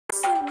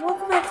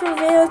welcome back to the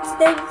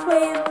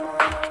video.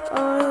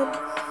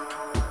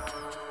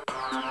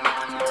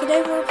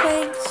 Today we're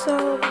playing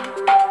some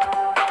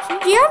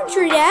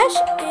Geometry Dash,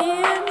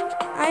 and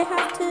I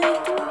have to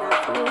do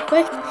that real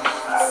quick.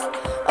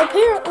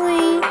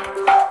 Apparently,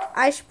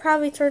 I should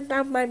probably turn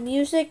down my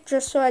music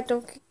just so I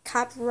don't get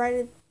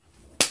copyrighted.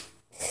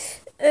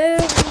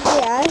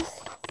 Yeah,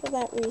 for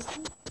that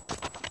reason.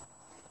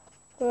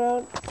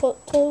 Well,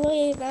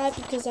 totally not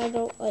because I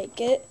don't like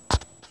it.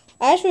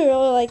 I actually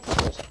really like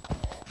the music.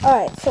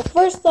 Alright, so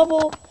first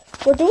level,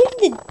 we're doing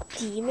the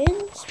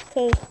demons,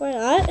 because why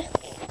not?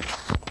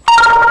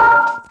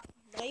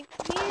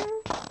 Nightmare.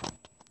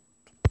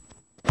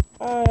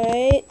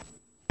 Alright.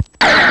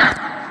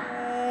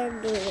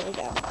 And there we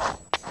go.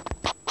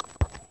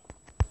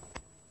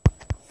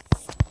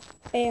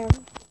 Bam.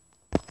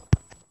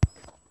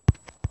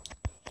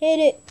 Hit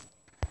it.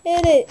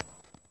 Hit it.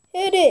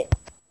 Hit it.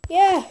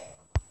 Yeah.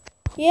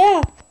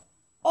 Yeah.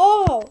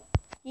 Oh.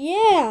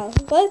 Yeah.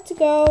 Let's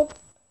go.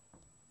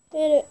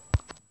 Hit it.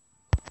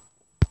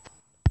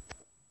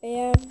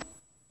 Bam.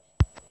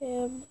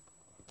 Bam.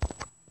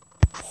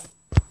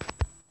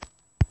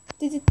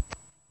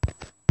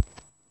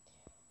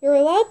 You're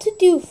allowed to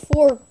do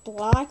 4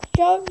 block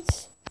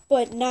jumps,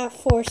 but not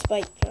 4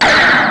 spike jumps.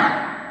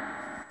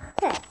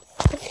 Crap.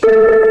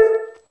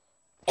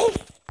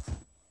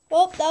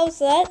 Well, that was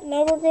that.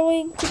 Now we're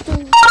going to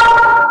do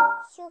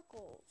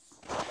circles.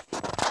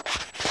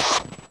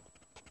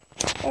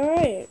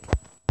 Alright.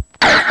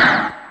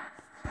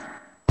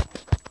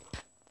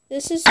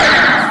 This is supposed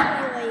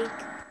to be like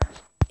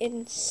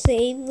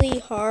insanely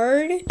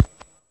hard,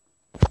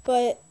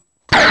 but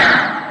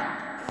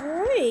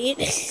alright.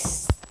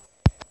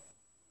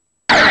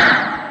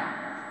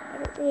 I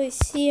don't really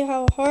see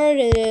how hard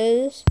it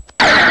is.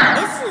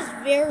 This is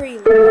very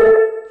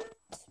long.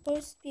 It's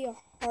supposed to be a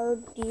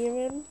hard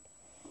demon.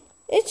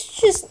 It's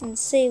just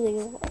insanely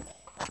long.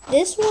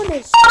 This one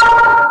is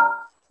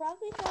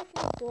probably not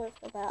going to do it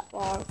for that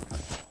long.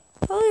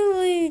 Probably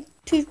only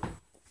 2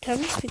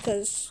 attempts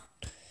because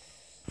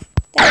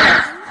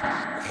that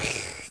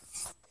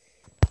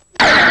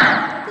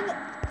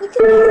look at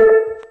that.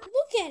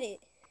 Look at it.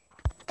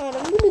 Alright,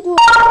 I'm gonna do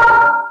it.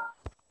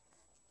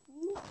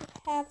 You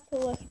have to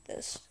look at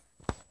this.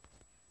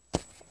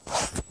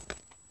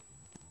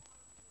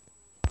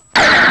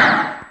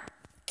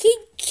 Can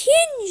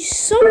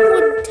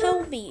someone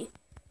tell me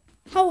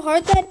how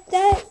hard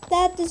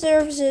that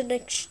deserves an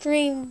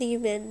extreme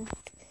demon?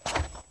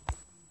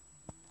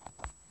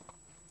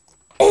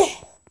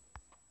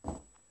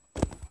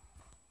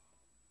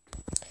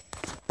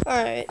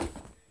 Alright,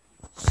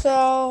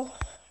 so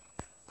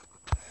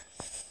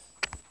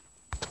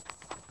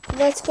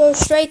let's go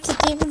straight to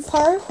Demon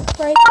Park,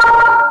 right?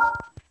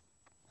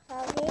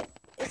 Have it.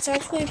 It's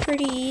actually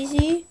pretty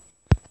easy.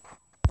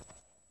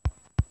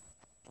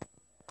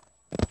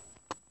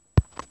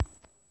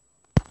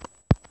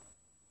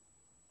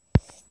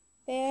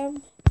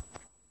 Bam.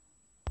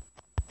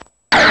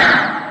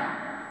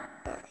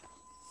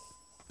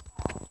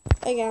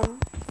 Again.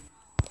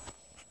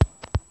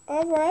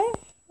 Alright.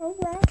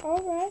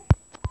 Alright.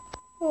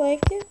 I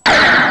like it.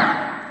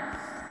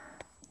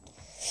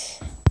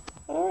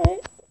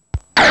 Alright.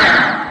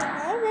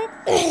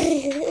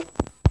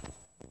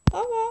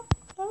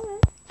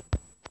 Alright.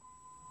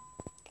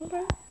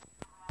 Okay.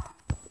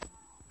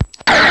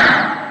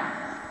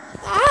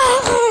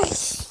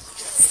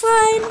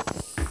 Fine.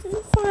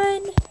 I'm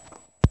fine.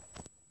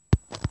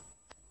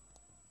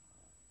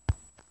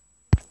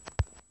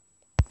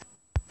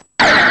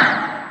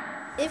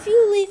 If you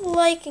leave a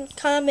like and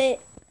comment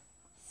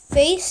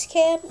face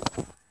cam,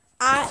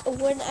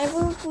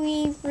 whenever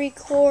we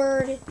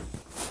record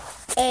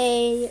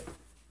a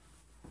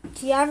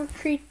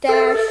Geometry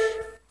Dash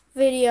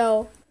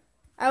video,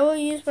 I will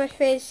use my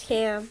face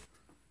cam.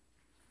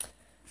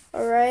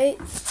 Alright.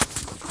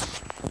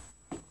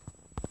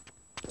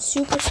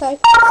 Super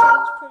Cypher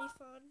sounds pretty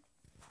fun.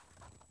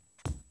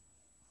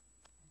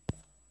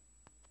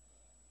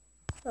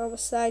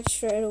 Almost died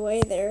straight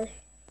away there.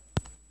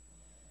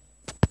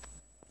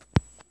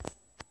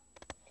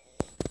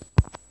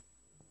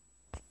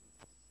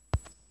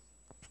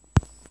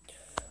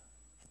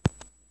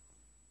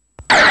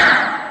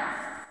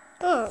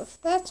 Oh,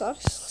 that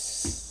sucks.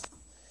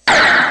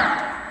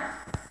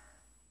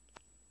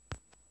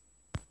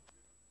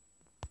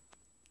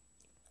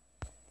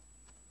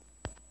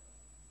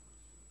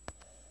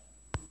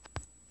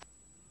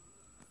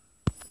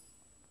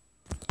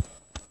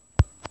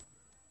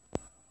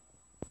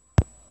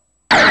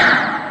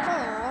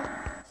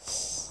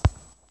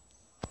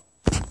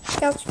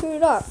 Got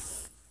screwed up.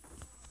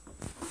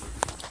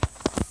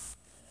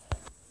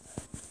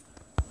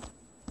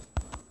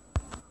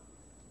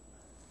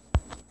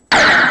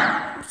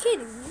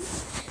 Kidding me?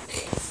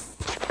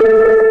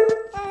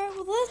 Alright,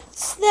 well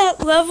that's that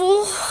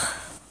level.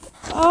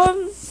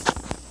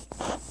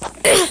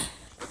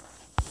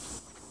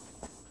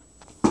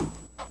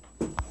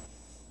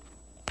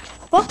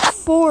 Buck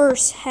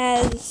Force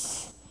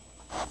has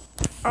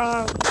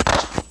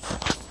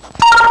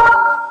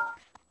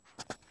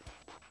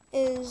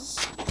is is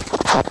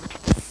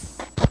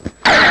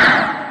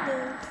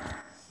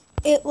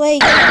it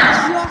like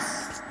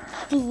just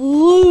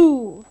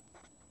blew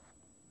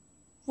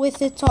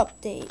with its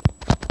update.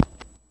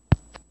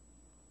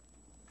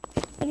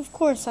 And of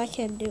course I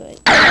can do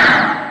it.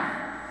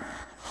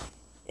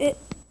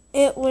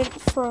 It went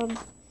from,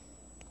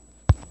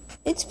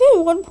 it's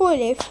been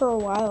 1.8 for a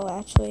while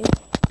actually.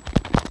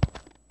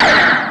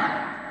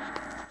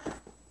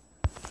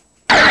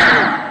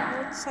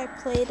 Once I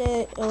played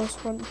it, it was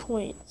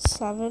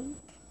 1.7.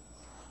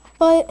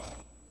 But,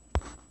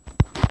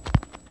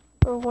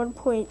 or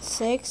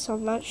 1.6,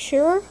 I'm not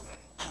sure.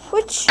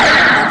 Which,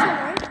 that's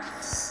alright.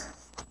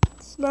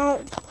 It's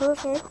not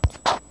perfect.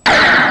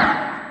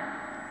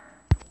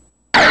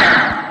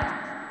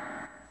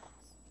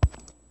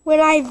 When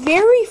I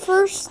very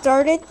first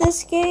started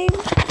this game,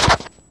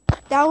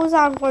 that was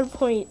on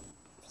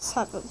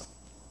 1.7.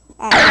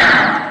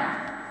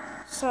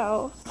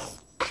 So,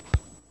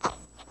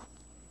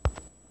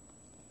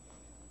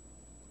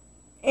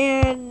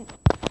 and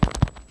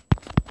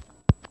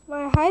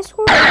my high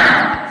score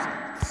was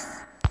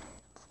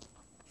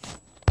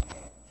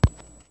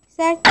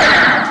exactly.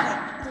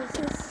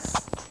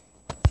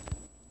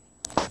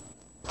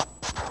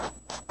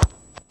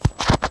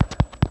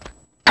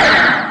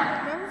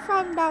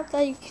 Out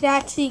that you could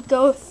actually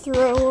go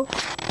through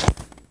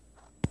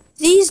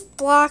these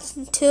blocks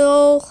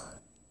until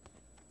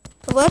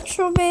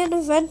Electro-Man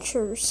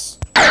Adventures.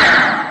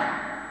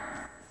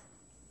 Yeah,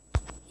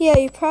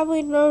 you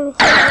probably know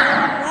how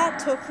long that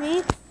took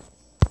me.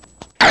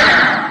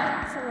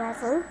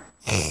 Forever.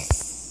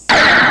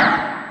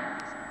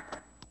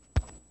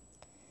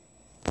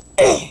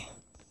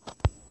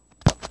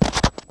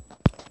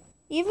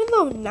 Even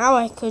though now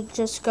I could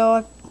just go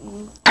up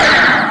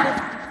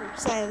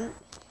 50%.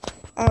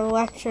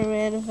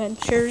 Electro-Man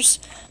Adventures.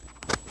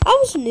 I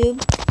was a noob.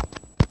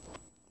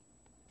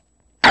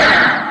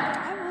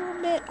 I will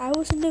admit, I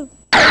was a noob.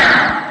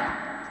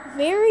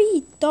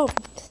 Very dumb.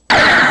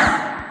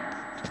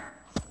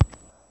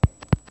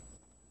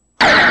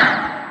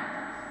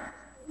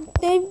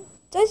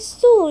 I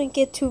still only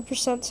get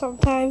 2%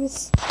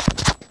 sometimes.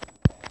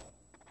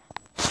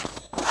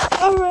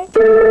 Alright.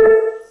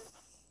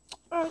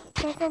 Alright,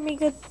 that got me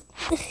good.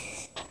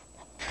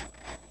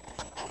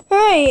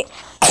 Alright.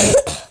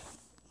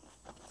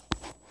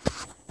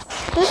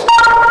 This has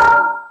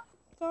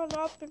gone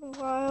up in a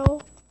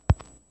while,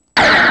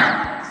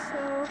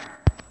 so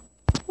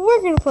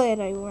we're gonna play it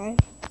anyway.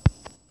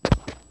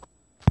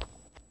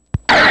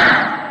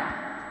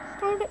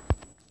 Darn it.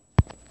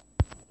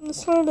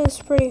 This one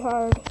is pretty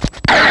hard.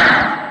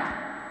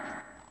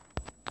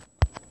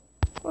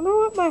 Wonder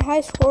what my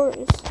high score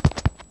is.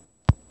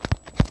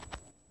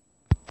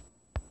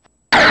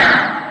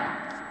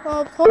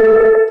 Well, 12.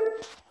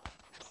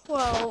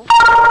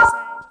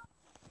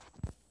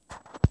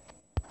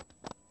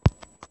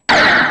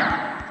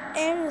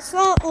 And it's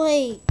not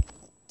like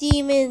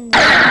demons,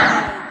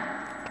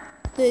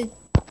 like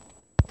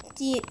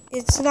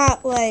it's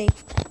not like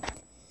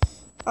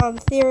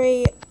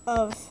Theory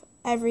of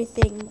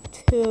Everything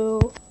 2.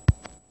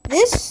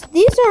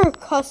 These are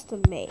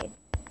custom made.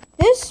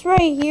 This right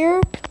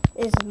here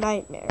is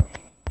Nightmare.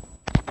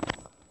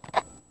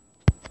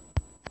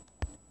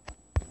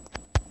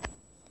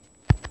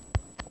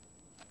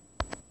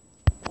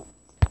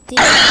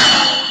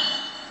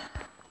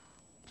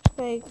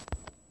 Like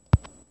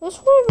this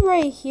one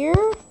right here,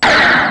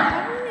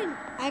 probably an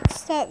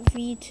X-Step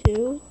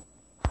V2.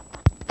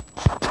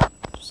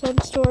 Some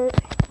sort.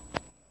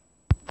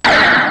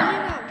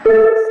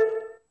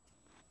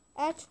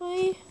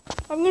 Actually,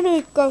 I'm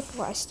gonna go for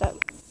my step.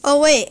 Oh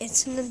wait,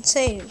 it's an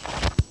Insane.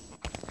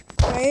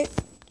 Right?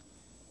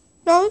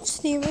 No, it's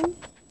Demon.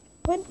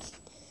 What?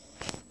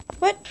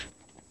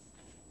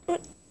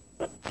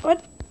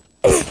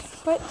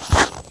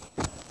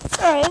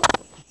 Alright.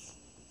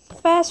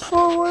 Fast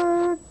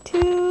forward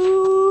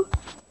to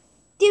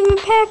Demon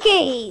Pack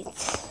 8.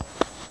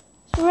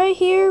 So right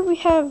here we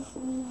have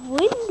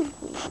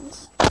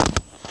Windwings.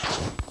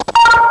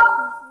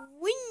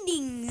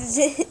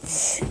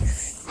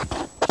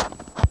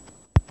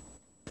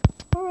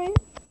 Alright.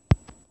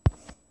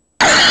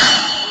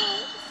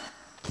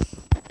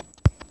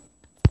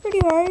 Pretty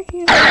hard,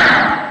 you know.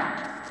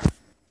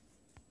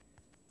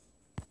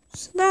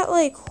 It's not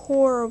like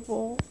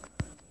horrible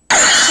like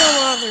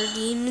some other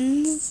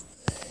demons.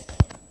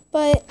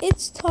 But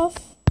it's tough.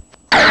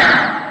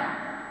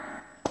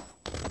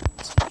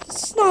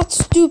 It's not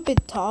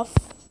stupid tough.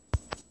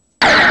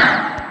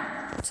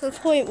 To the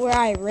point where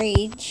I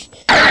rage.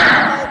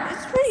 But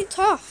it's pretty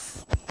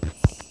tough.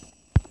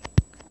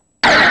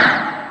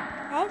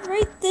 I'd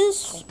rate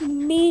this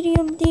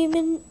medium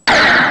demon.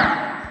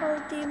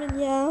 Hard demon,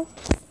 yeah.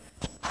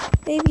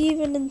 Maybe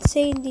even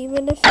insane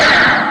demon if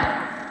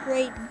I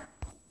rate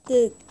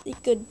the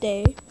good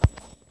day.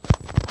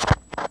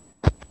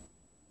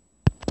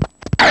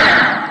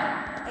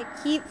 I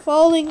keep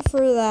falling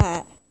for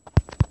that.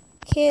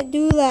 Can't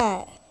do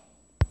that.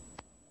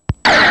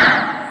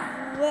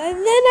 And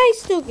then I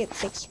still get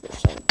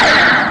 6%.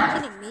 Are you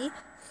kidding me?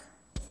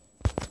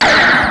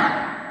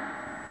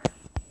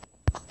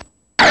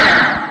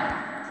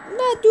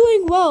 not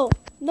doing well.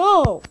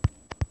 No.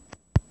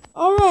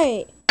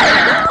 Alright.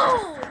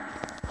 No!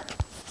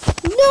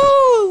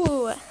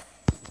 No!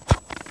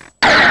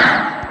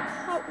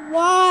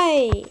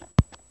 Why?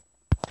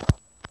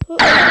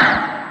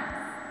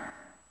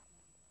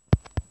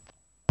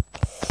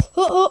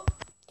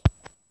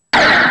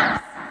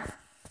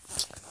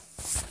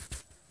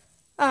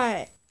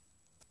 Alright.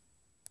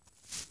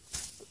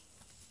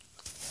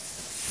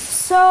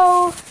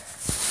 So,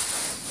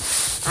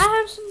 I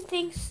have some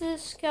things to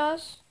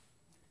discuss.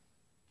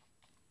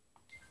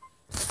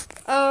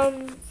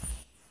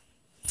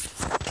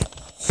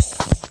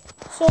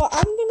 So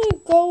I'm gonna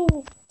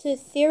go to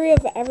theory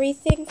of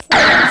everything first.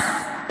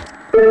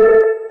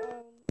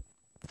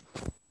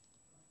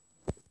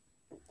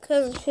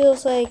 Because it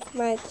feels like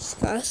my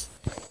discuss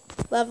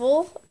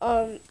level.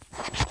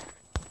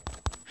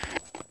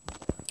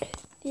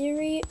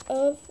 Theory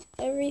of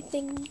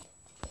everything.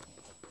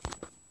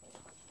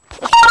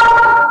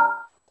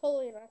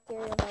 Totally not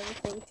theory of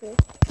everything, too.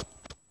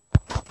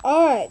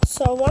 Alright,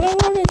 so what I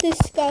want to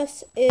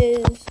discuss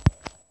is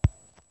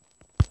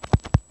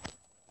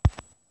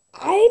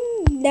I'm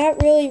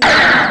not really making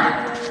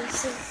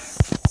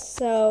videos,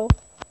 so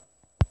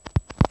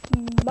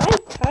my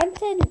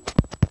content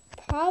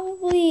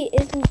probably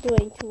isn't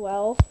doing too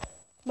well.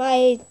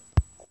 My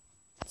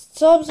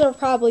subs are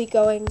probably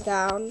going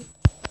down.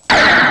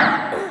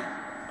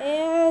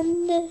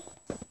 And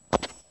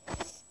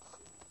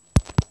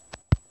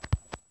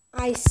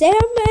I say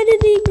I'm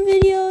editing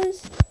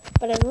videos,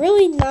 but I'm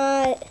really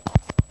not.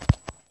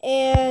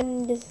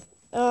 And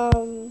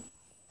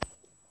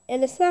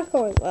it's not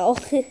going well.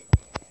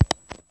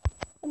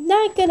 I'm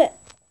not gonna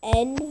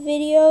end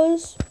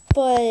videos,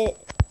 but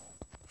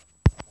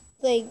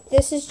like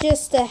this is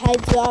just a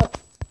heads up.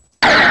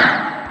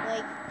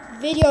 Like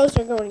videos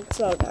are going to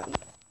slow down.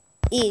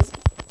 Easy.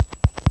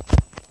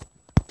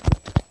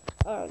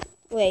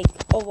 Like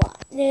a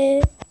lot. I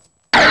mean,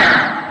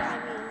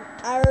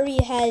 I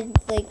already had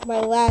like my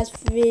last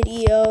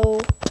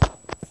video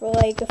for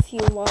like a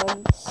few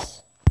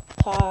months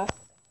talk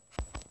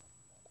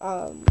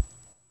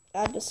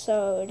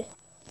episode,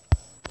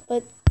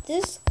 but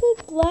this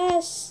could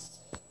last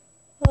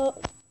a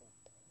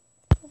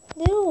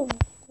little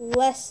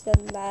less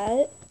than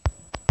that,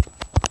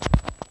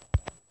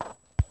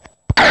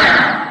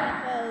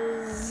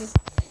 because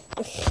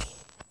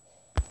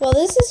well,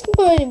 this is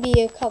going to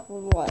be a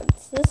couple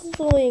months. This is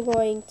only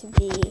going to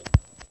be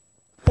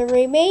the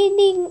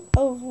remaining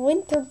of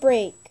winter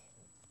break,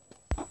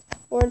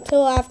 or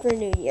until after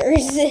New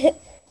Year's.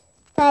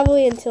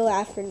 Probably until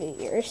after New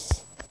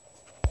Year's.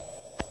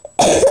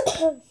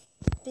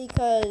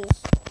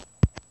 Because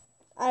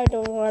I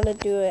don't want to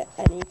do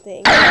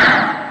anything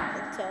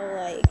until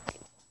like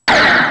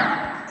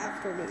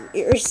after New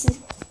Year's.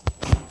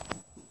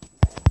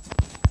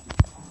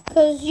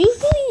 Because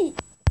usually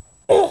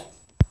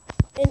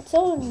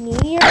until New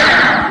Year,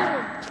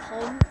 I'm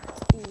pumped.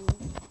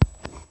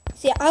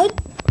 See, oh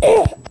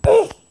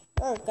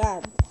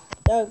God.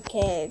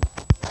 Okay.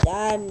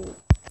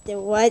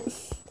 What?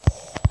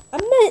 I'm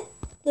not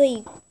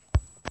like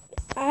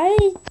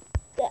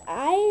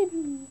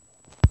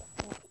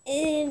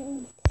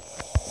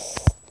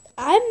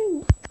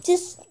I'm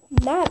just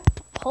not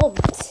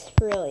pumped,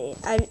 really.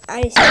 I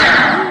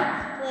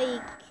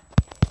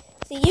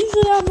see,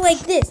 usually I'm like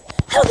this.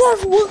 Hello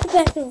guys, welcome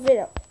back to the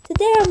video.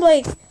 Today I'm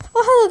like,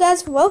 oh hello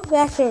guys, welcome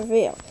back to the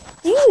video.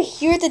 Do you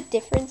hear the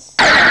difference?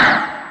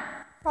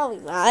 Probably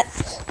not.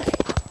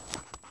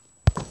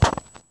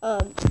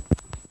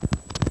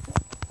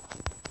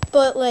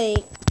 But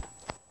like,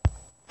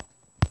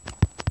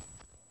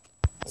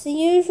 so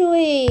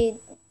usually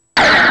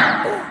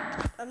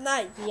I'm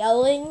not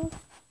yelling,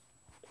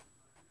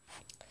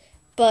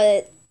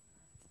 but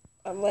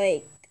I'm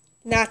like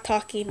not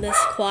talking this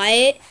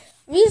quiet.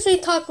 I'm usually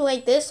talking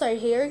like this right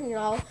here, you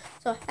know,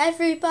 so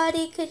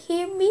everybody could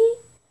hear me.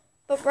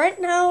 But right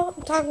now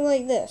I'm talking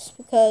like this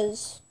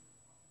because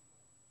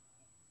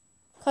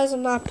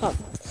I'm not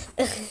pumped.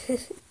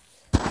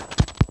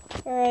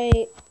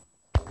 Alright.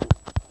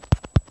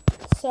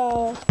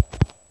 So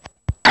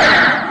I'm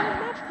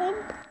not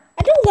pumped.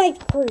 I don't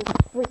like to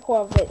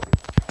record videos.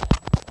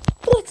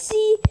 But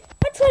see,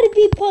 I try to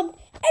be pumped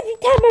every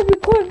time I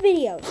record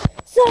videos.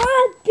 So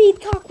I'd be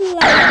talking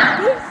like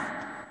this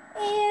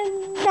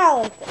and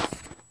not like this.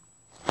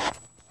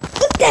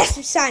 But that's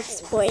besides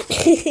the point.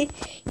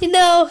 You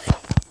know.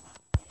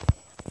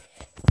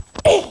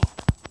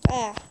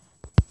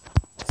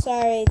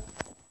 Sorry.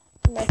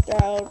 My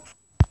throat.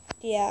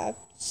 Yeah,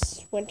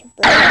 it's winter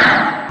break.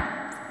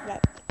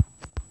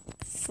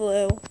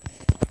 Flu.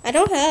 I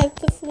don't have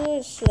the flu,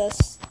 it's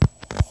just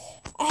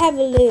I have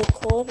a little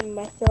cold and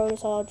my throat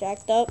is all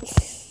jacked up.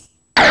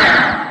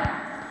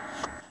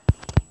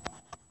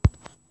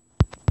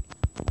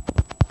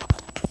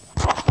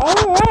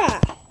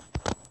 Alright.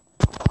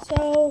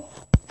 So,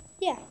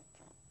 yeah.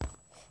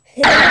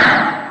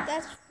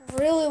 That's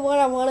really what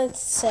I wanted to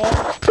say.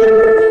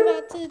 Move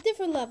on to a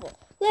different level.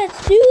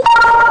 Let's do this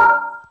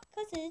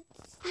because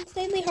it's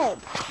insanely hard.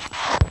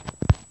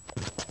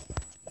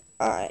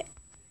 Alright.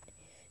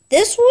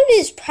 This one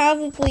is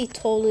probably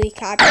totally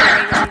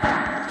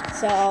copyrighted.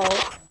 So,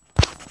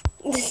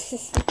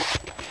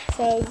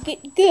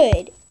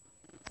 good.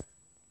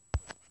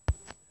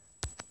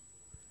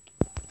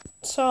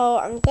 So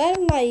I'm glad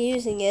I'm not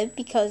using it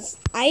because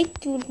I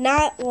do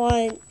not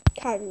want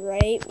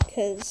copyright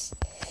because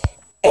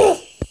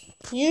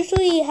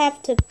usually you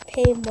have to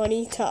pay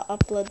money to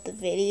upload the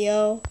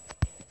video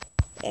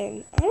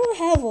and I don't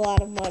have a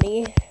lot of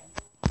money.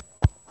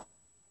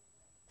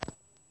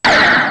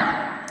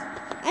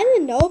 I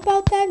didn't know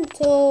about that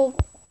until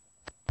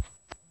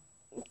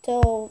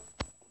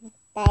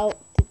about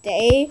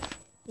today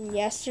and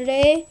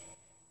yesterday.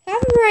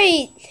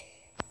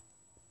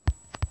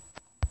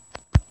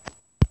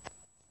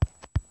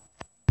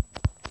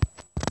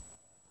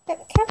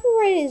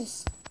 Copyright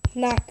is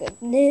not good.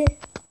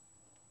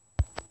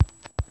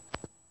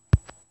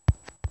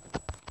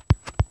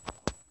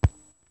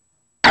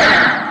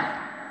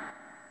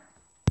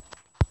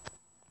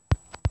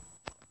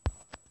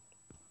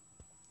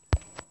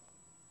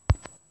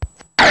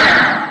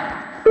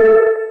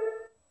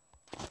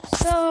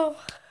 So,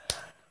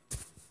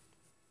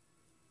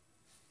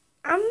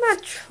 I'm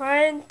not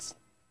trying to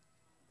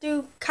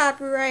do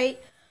copyright.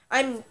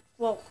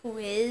 Who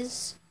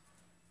is?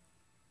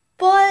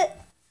 But,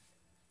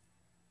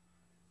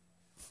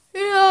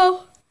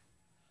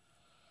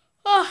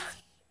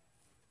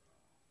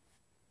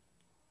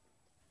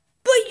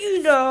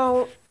 you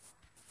know,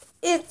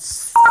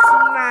 it's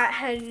not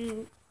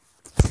heading.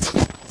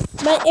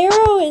 My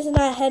arrow is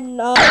not heading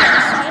up. It's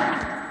heading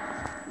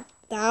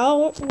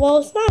down. Well,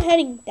 it's not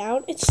heading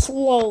down. It's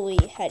slowly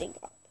heading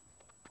up.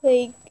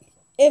 Like,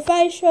 if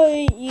I show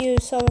you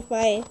some of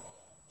my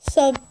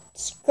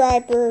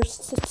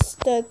subscribers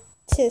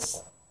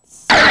statistics.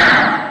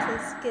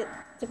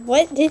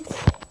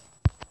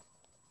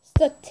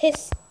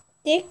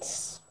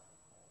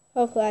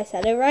 Hopefully I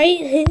said it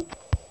right.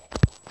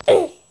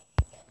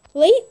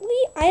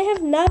 Lately, I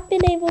have not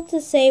been able to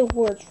say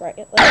words right.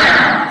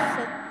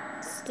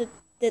 Like,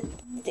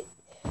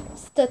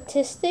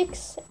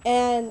 statistics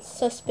and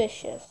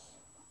suspicious.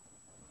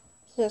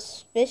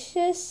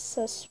 Suspicious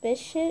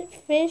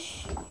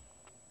fish.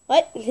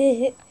 What?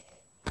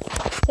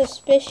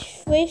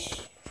 Suspicious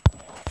fish.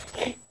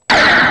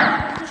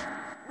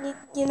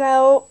 You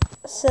know,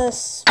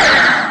 suspicious.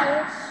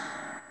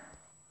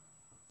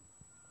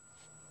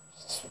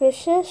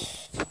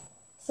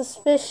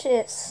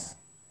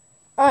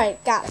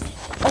 Alright, got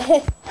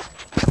it.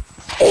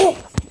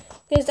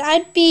 Because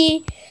I'd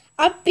be,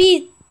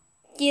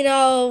 you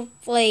know,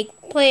 like,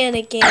 playing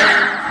a game.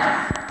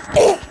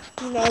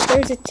 You know,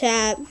 there's a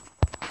chat.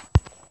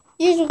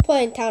 Usually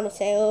playing Town of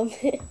Salem.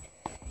 You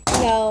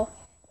know,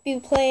 be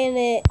playing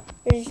it,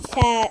 there's a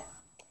chat,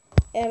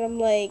 and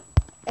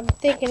I'm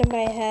thinking in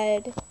my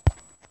head,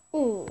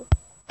 ooh,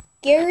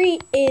 Gary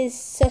is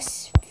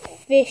suspicious.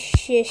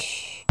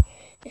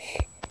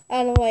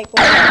 And I'm like,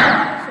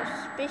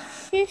 what?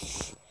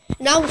 Suspicious?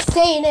 And I'm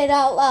saying it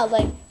out loud,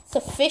 like,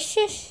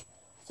 suspicious?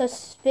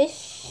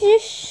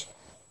 Suspicious?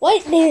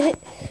 What?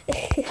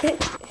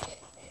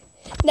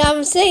 Now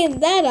I'm saying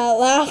that out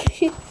loud.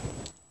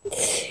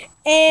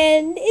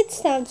 And it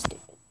sounds stupid.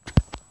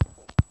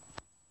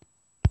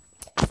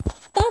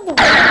 By the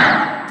way,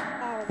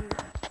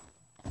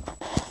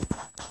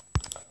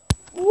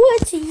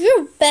 what's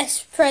your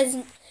best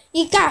present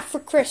you got for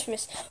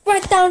Christmas?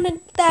 Write down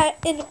that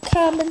in the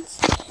comments.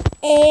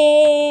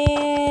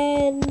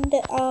 And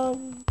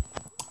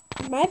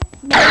my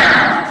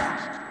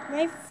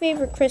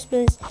favorite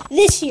Christmas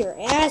this year,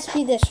 it has to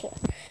be this year,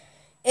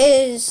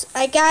 is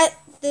I got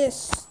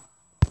this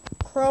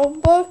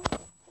Chromebook.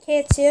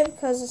 Can't see it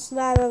because it's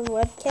not on the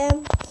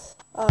webcam.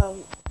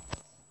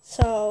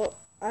 So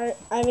I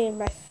mean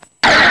my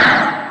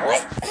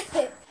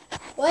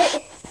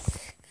what?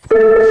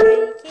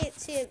 You can't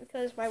see it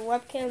because my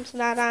webcam's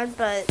not on,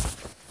 but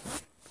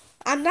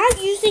I'm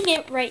not using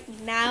it right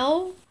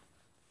now.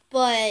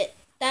 But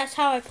that's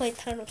how I play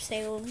Town of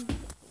Salem.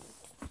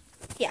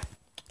 Yeah.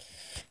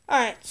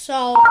 Alright,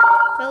 so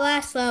the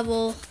last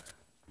level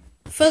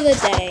for the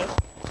day.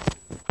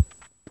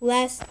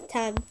 Last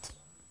attempt.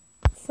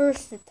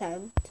 First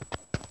attempt.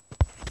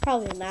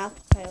 Probably not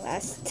my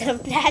last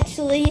attempt,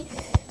 actually.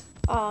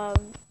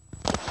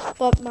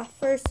 But my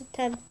first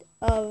attempt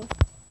of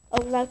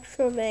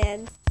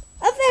Electroman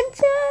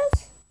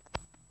Adventures.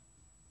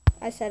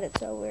 I said it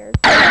so weird.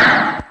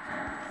 But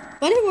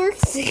it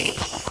works.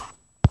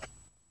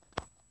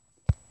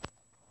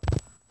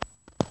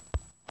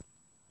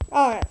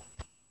 Alright.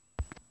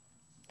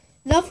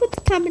 Enough with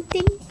the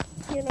commenting,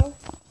 you know.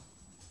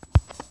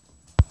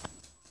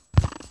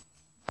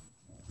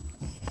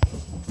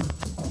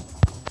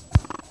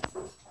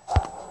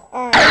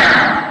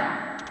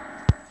 Alright.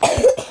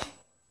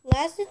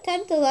 Last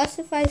attempt, unless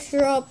if I screw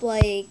up,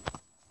 like,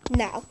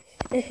 now.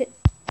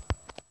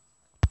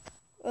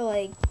 Or,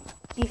 like,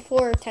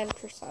 before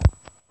 10%.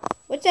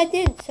 Which I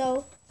didn't,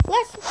 so,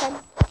 last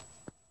attempt.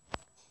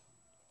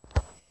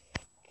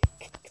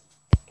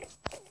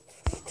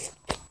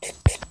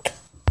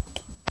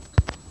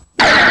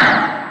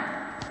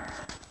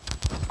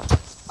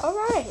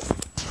 Alright.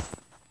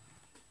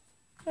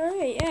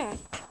 Alright, yeah.